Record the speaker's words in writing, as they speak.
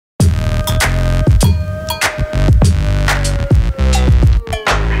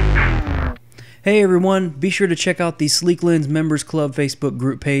Hey everyone, be sure to check out the Sleeklens Members Club Facebook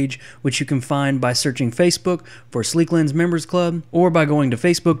group page, which you can find by searching Facebook for Sleeklens Members Club or by going to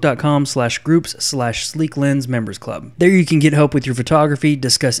facebook.com/groups/Sleeklens Members Club. There you can get help with your photography,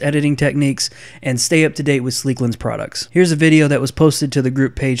 discuss editing techniques, and stay up to date with Sleeklens products. Here's a video that was posted to the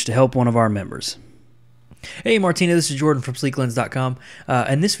group page to help one of our members. Hey Martina, this is Jordan from Sleeklens.com.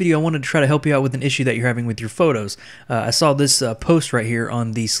 In this video I wanted to try to help you out with an issue that you're having with your photos. I saw this post right here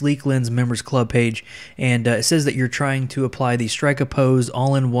on the Sleeklens Members Club page, and it says that you're trying to apply the Strike a Pose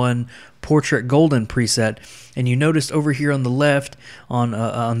all-in-one Portrait Golden preset, and you noticed over here on the left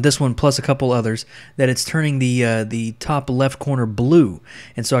on this one plus a couple others that it's turning the top left corner blue,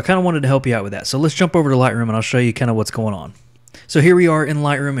 and so I kind of wanted to help you out with that. So let's jump over to Lightroom and I'll show you kind of what's going on. So here we are in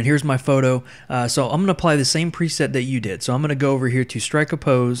Lightroom, and here's my photo. So I'm going to apply the same preset that you did. So I'm going to go over here to Strike a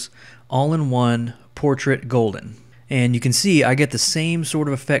Pose, All-in-One, Portrait Golden. And you can see I get the same sort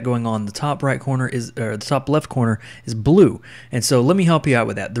of effect going on. The top right corner is, or the top left corner is blue. And so let me help you out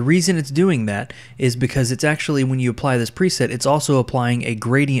with that. The reason it's doing that is because it's actually, when you apply this preset, it's also applying a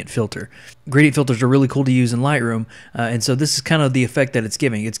gradient filter. Gradient filters are really cool to use in Lightroom, and so this is kind of the effect that it's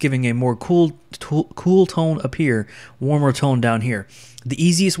giving. It's giving a more cool tone up here, warmer tone down here. The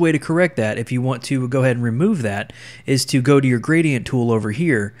easiest way to correct that, if you want to go ahead and remove that, is to go to your gradient tool over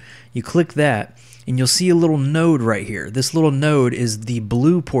here. You click that, and you'll see a little node right here. This little node is the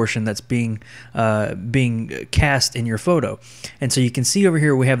blue portion that's being cast in your photo. And so you can see over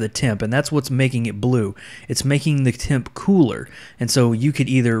here we have the temp, and that's what's making it blue. It's making the temp cooler. And so you could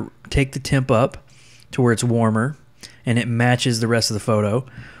either take the temp up to where it's warmer and it matches the rest of the photo,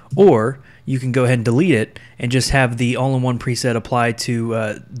 or you can go ahead and delete it and just have the all-in-one preset apply to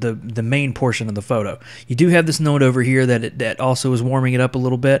the main portion of the photo. You do have this node over here that also is warming it up a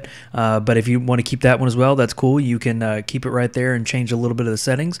little bit, but if you want to keep that one as well, that's cool. You can keep it right there and change a little bit of the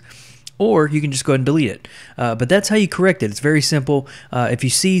settings, or you can just go ahead and delete it. But that's how you correct it. It's very simple. If you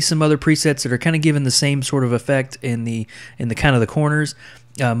see some other presets that are kind of giving the same sort of effect in the kind of the corners,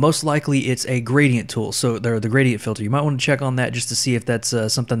 most likely it's a gradient tool, so they're the gradient filter. You might want to check on that just to see if that's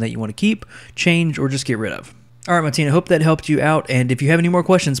something that you want to keep, change, or just get rid of. All right, Martina, hope that helped you out, and if you have any more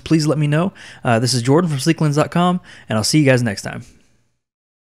questions, please let me know. This is Jordan from Sleeklens.com, and I'll see you guys next time.